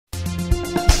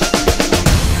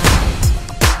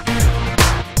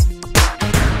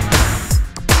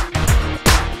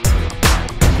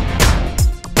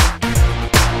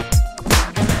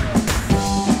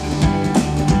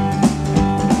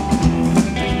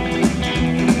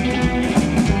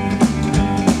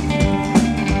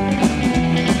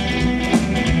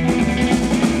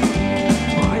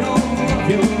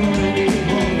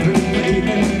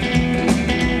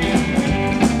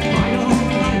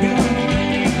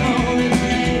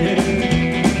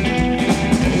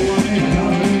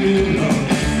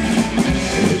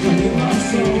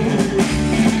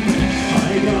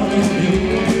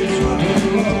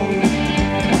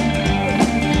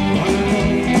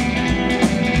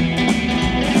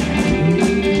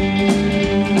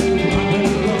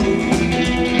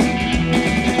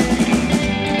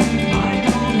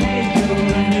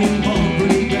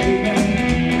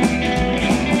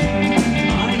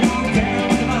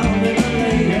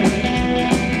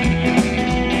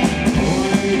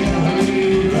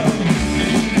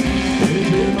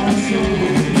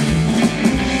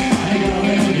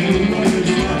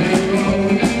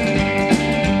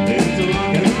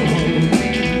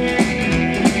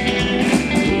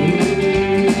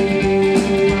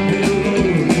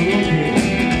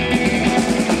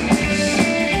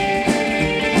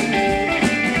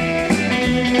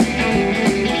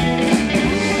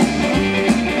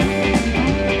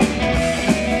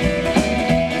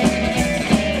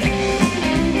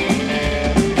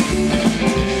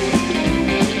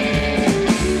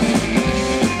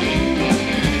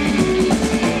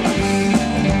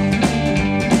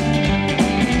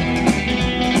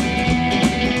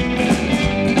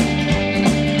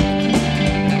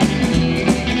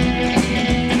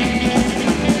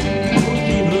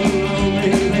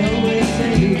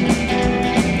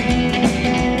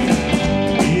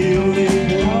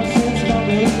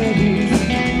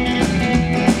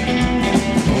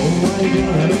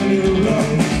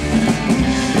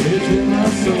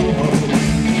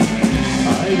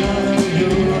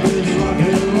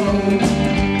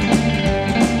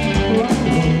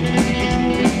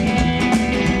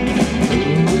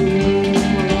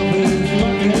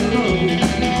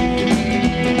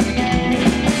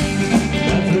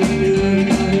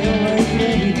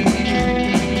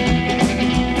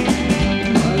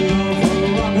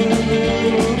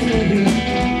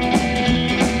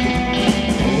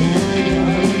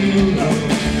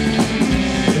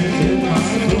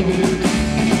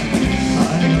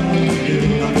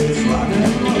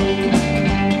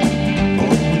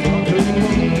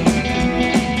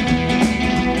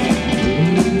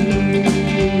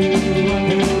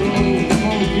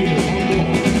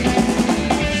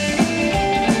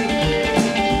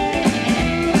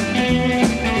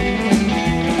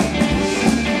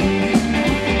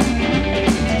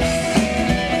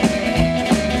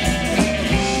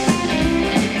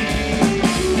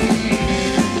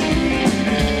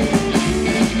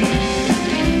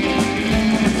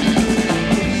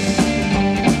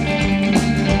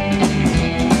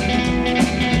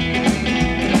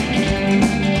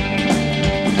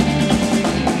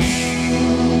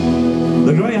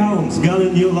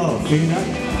when you love, you know?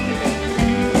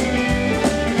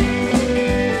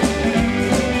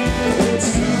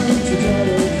 It's time to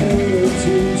dedicate a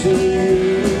tune to you.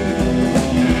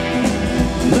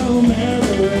 No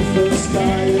matter if the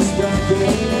sky is speckled,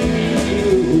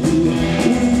 we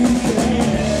can't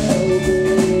help it.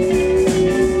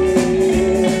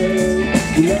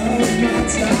 Love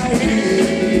not like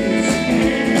this.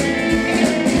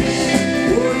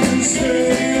 Would you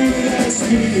stay with us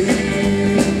here?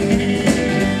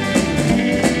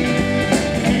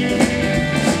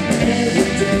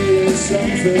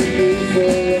 Something new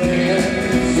for us.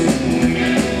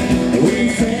 We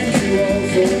thank you all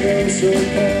for your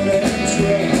support and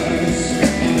trust.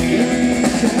 We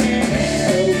can't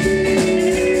help it.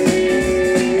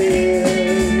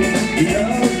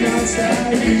 Love not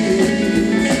like you.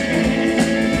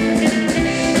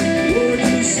 Would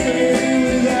you stay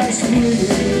with us,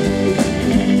 please?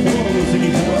 Come on, sing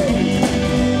it out.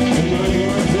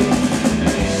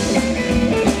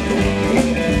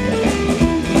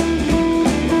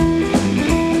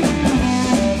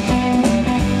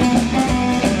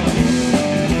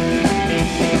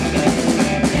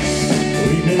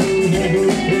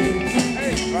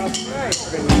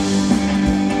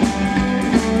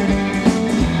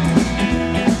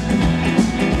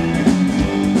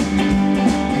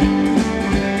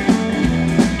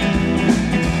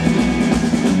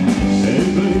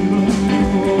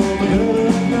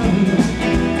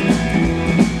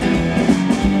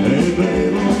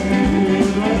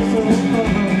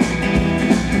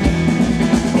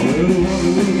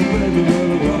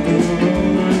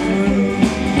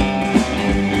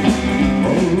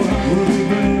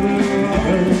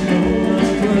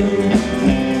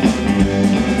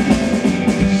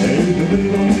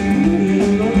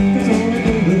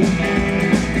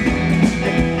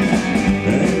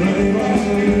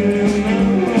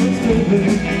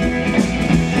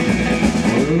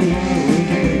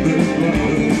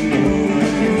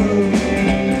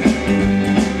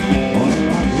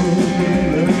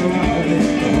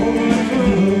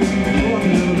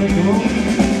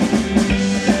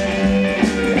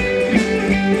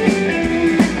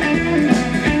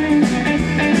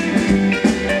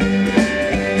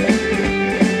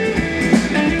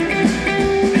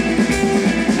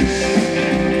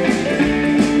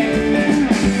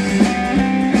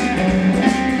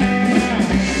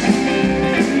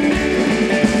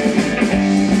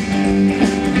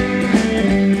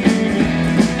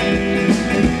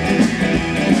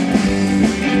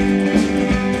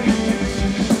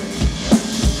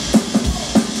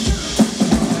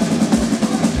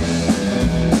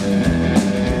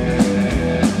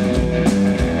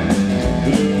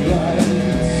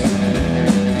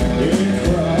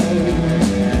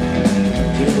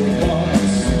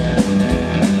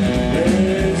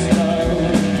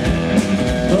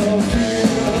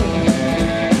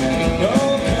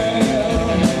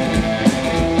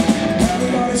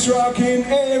 Rocking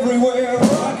everywhere.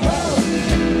 Rock house,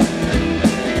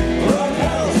 rock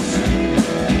house,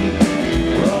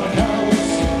 rock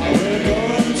house. We're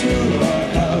going to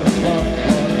rock house, rock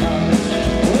house.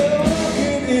 We're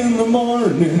rocking in the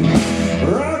morning,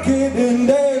 rocking in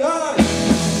daylight,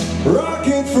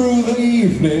 rocking through the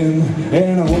evening,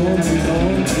 and I won't be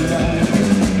home tonight.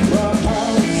 Rock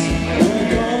house, we're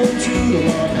going to the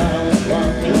rock house,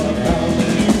 rock house.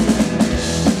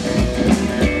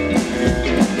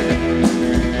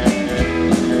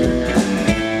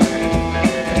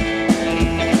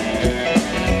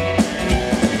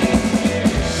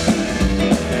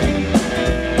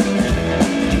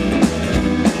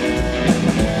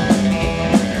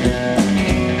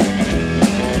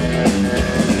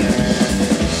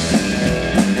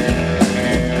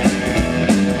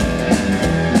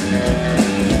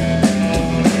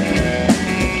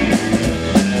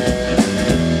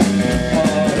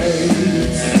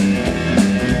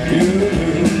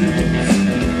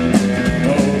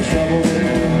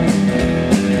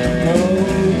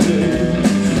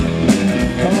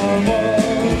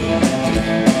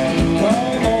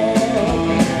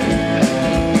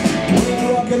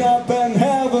 Up and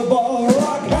have a ball.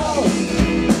 Rock house,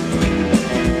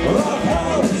 rock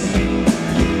house,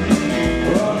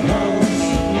 rock house.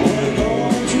 We're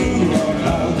going to rock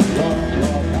house,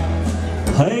 rock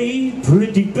house. Hey,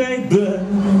 pretty baby,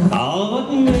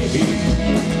 oh, maybe.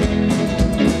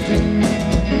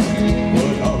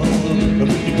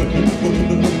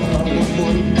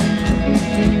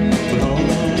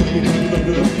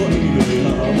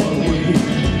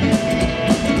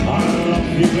 I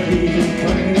love you, baby.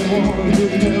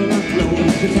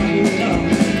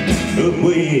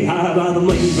 Way high by the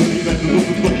lane, baby, baby,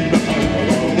 baby, baby,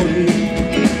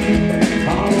 I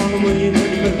wanna win.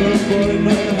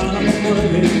 baby, how I'm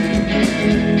living.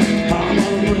 I'm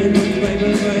a living,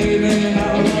 baby, baby,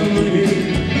 how I'm living.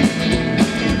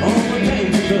 All the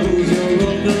things and those you're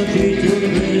up the treat, you're the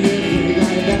prettiest thing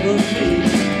I've ever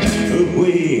seen.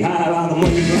 We have our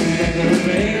living, baby,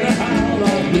 baby, how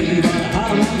I'm living,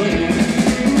 how I'm living.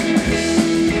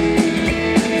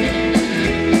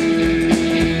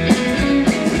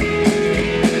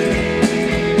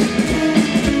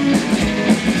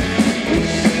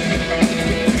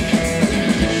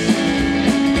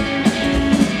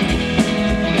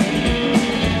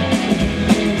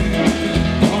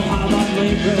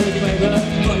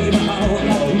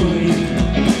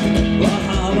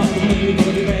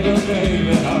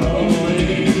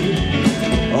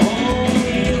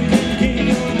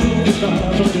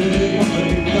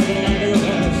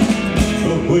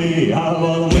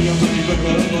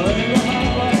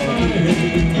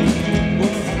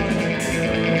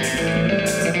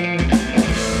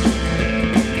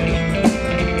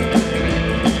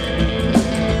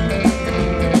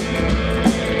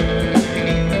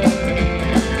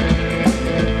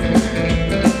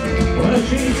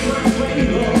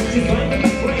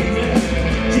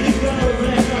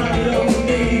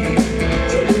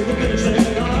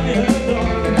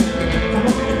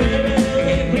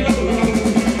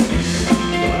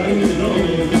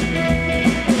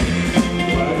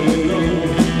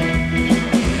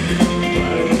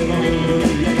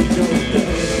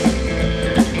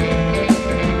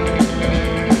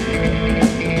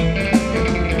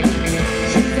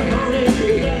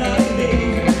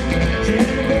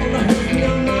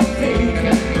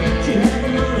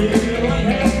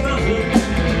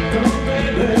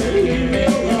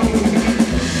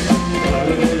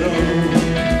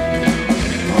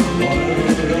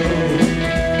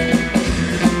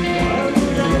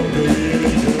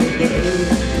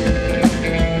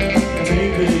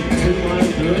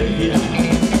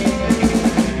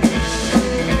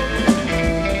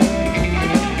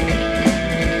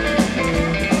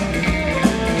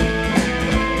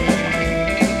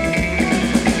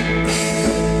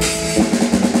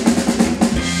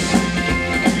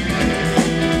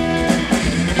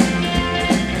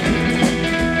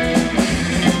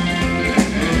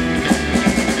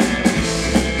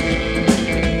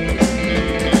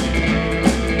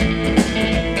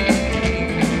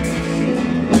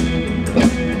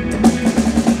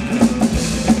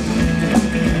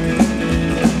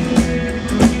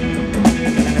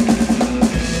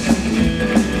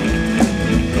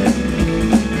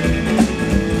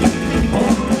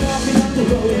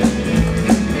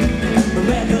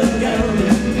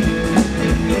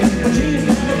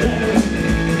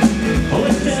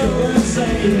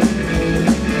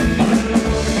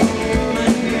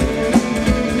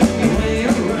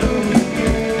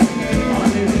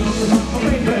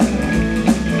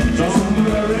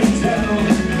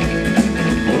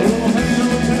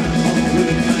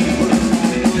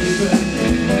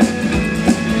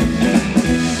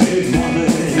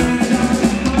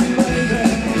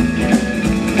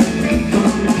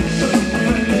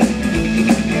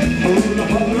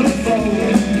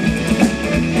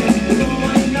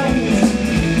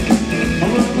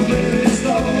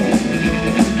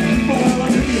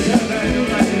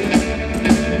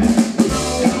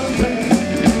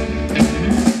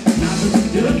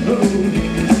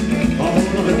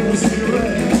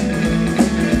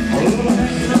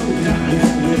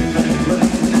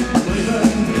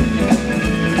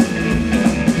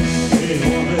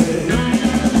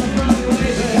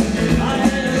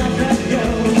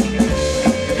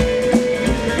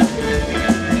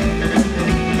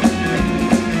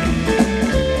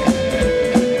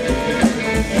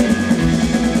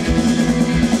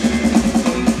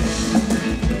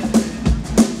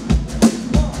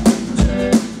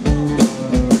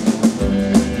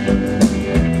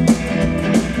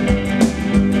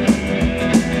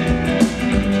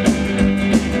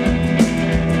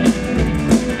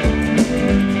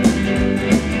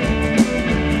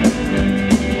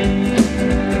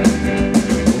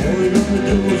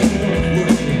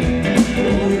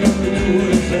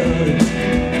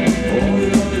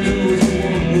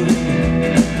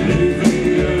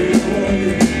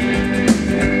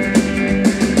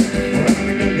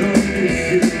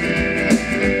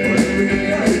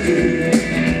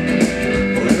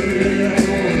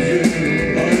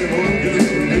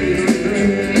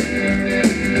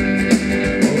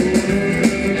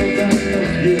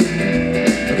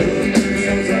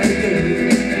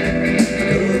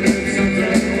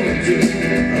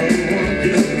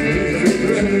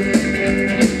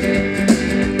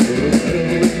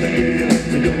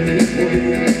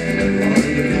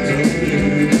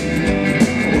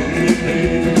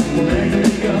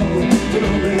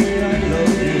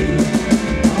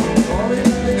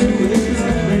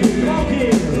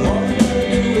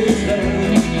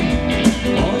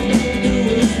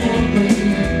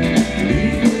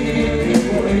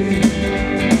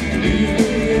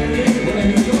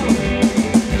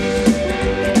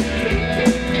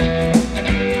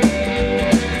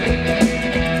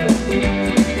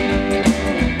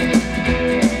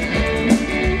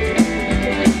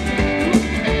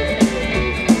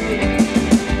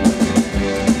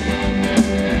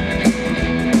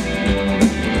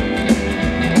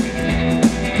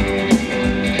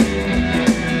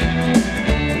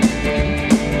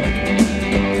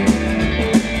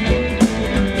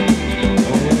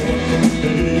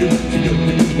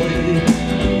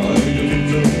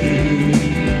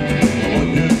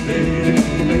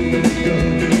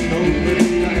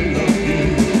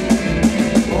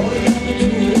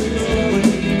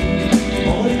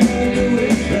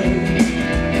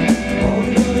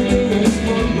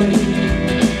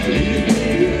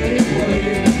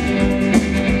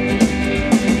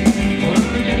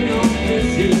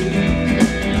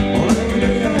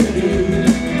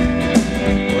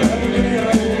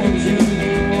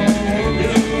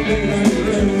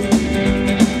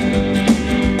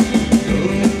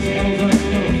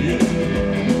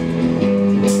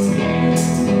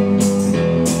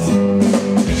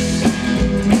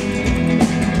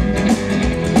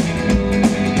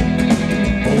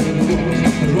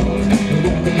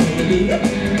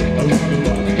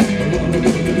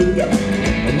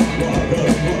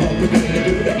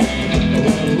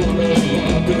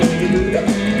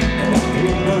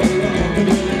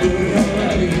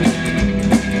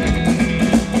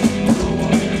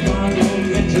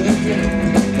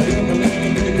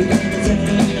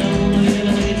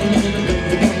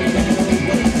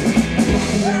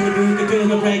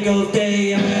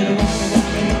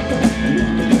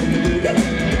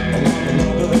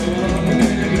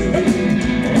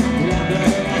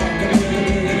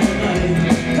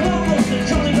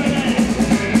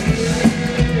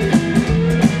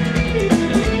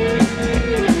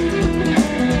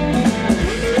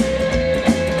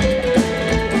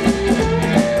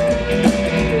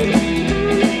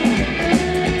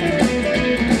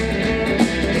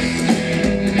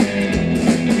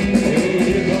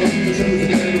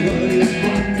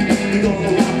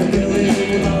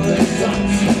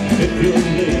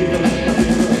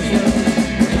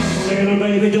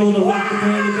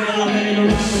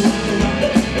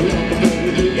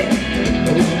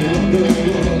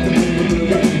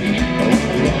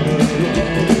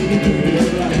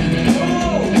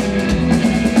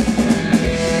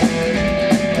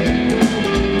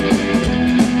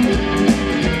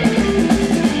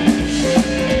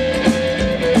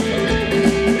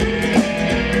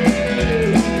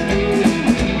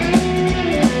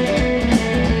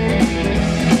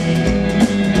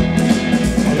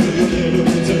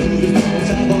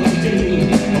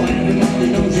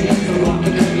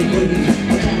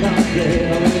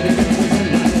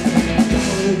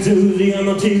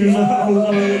 my tears in the house.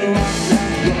 I'm ready to rock,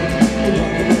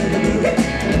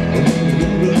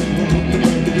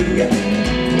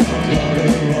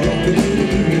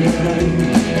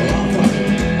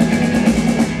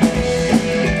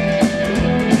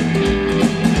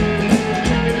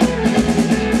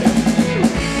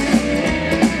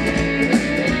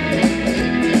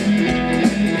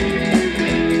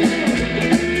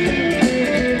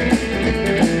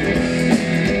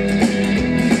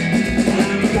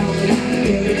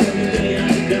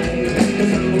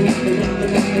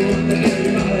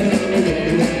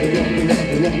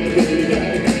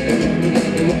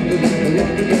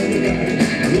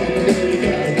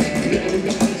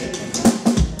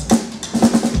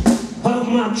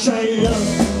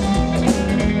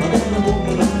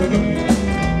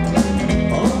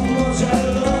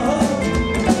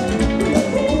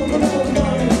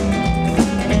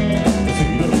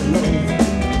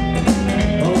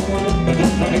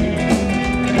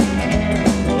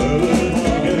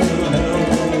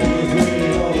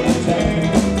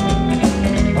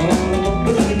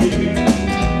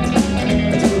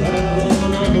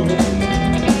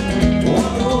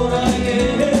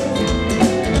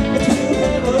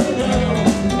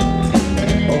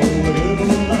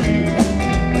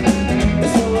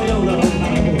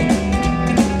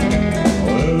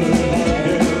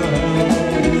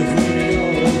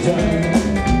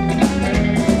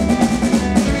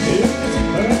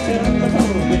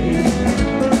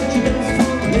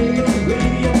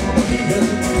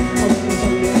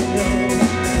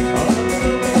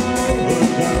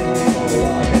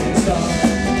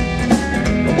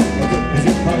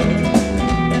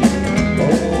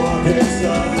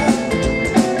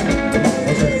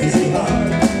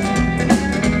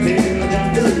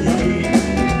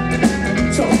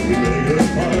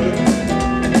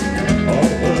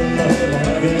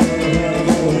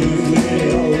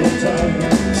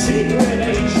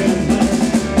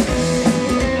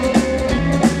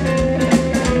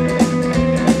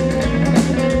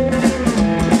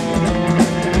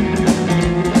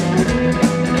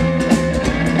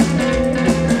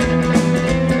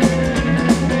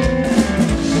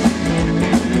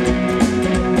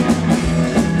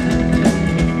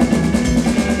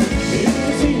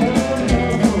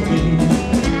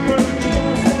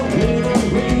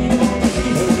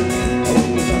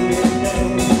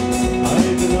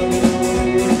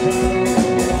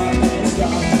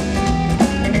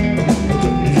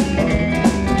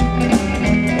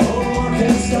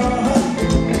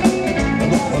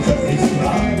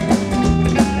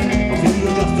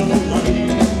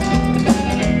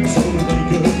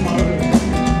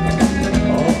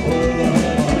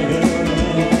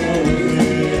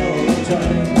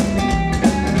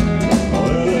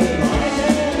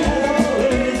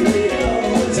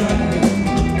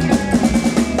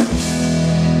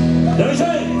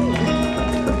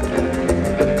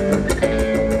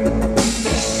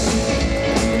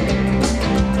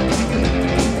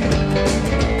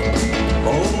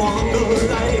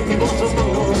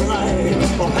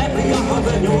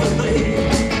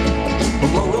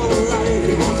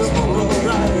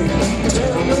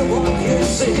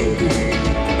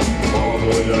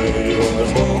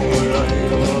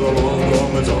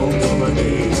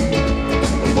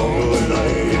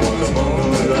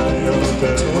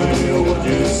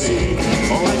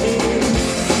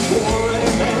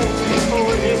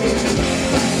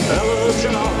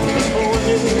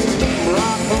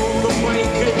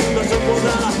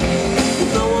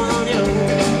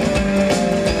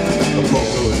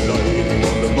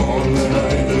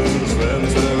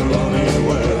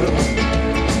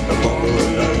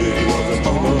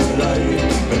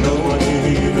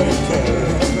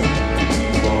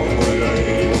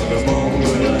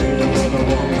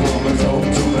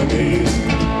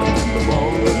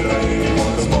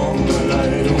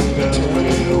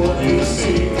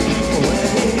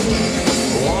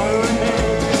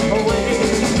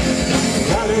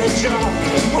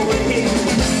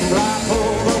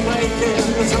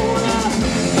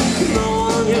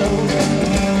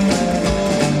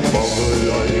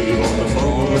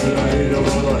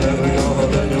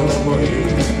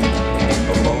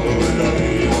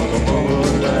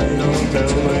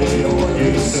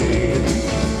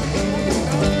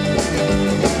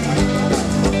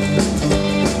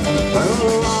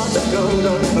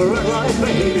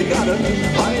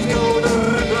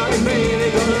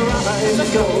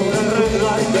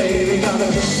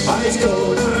 Ice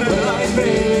cold, red light,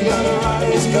 baby, got a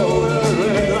ice cold,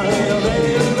 red light,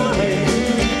 baby, tonight.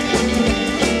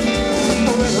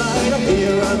 A red light up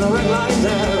here and a red light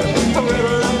there, a red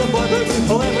light of buttons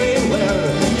everywhere.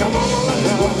 Come on, let's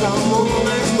go, come on,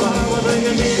 let's fly, what do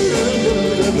you need to do?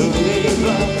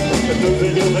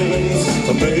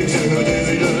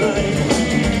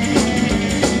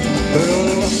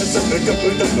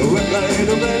 line,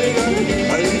 oh baby,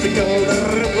 I used to go the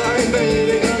red line,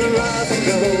 baby, gotta rise and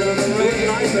go the red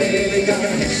line, baby, gotta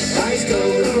rise, go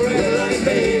the red line,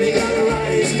 baby, gotta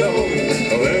rise, go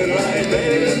the red line,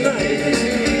 baby, tonight.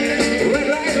 Red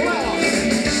line, well.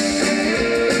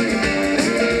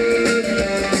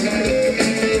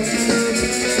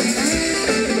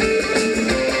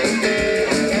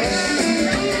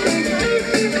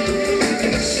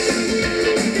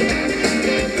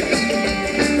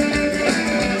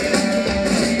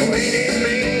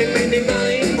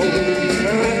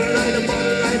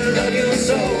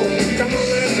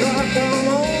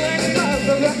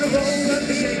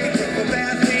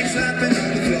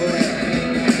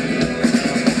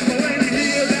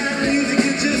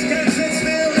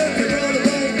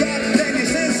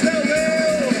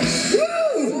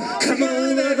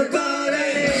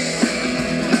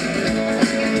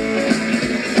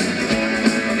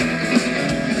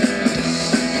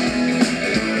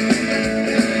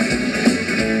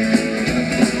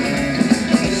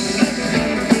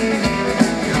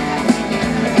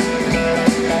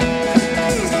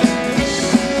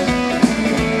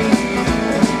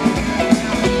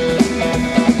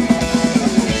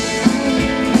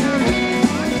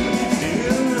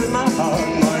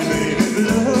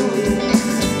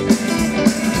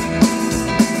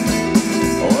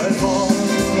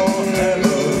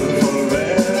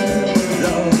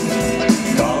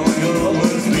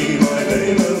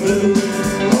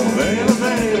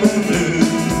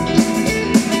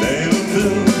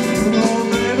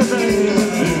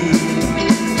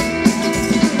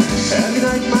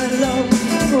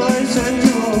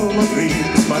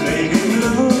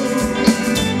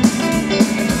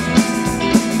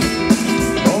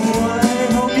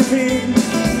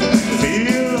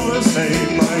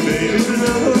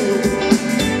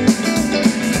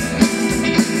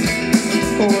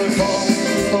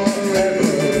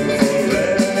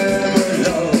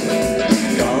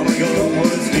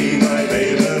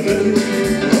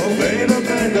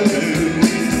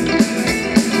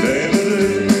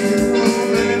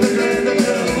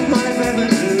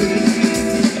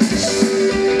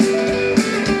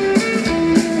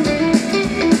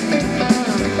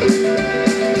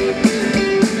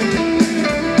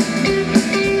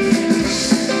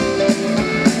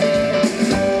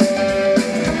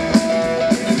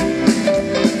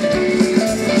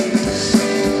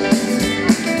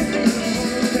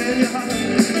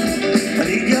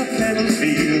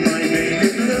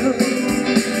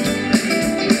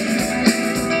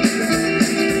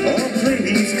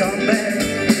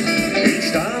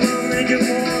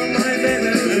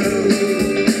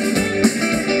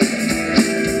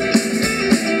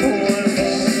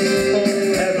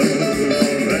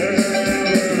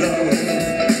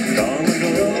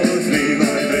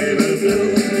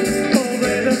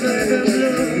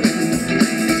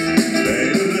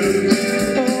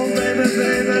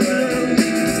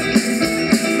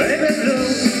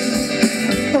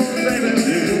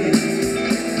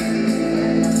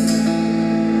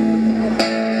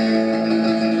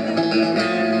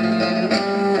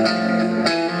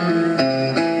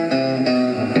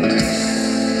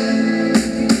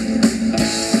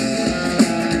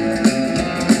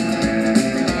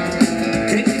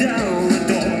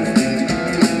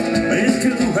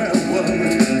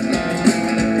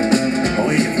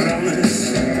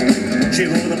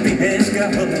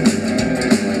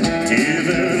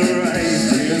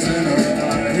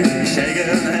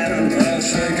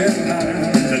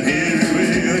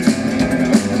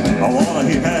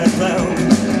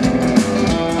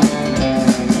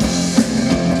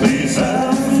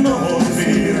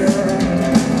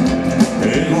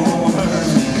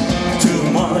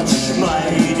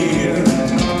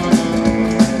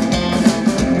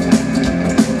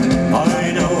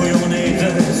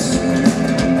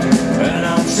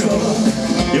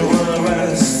 You will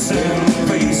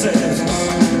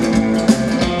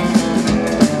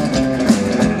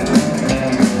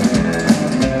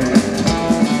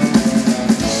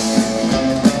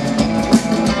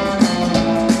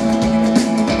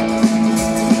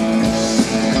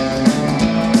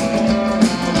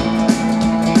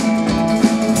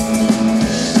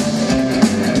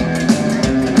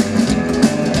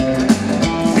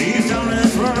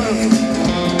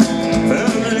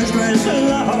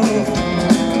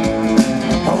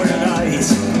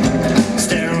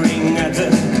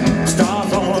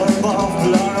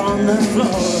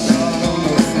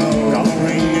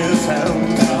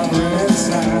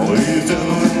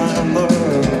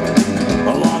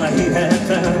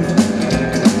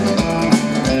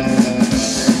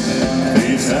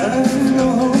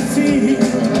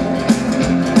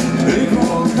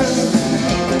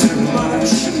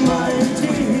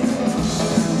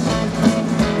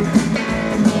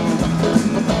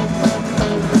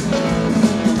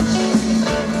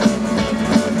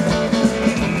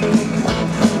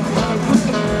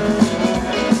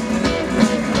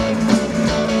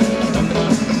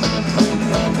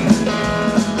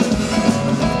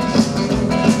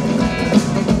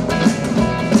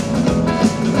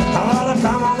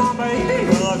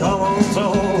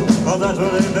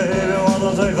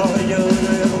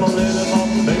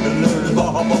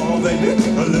baby,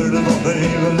 a little ball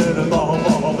baby, a little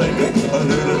ball baby, a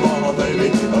little ball baby,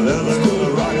 a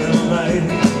little rockin' night.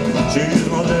 She's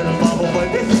my little ball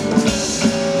baby.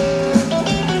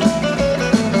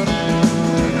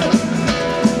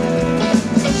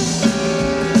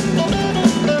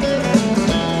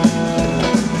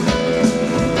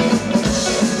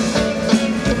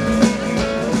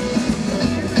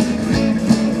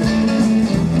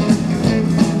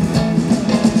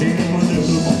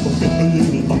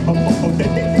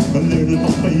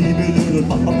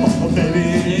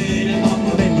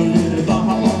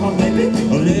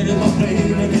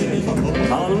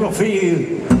 I don't know for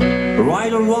you,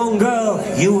 right or wrong girl,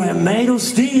 you are made of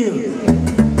steel.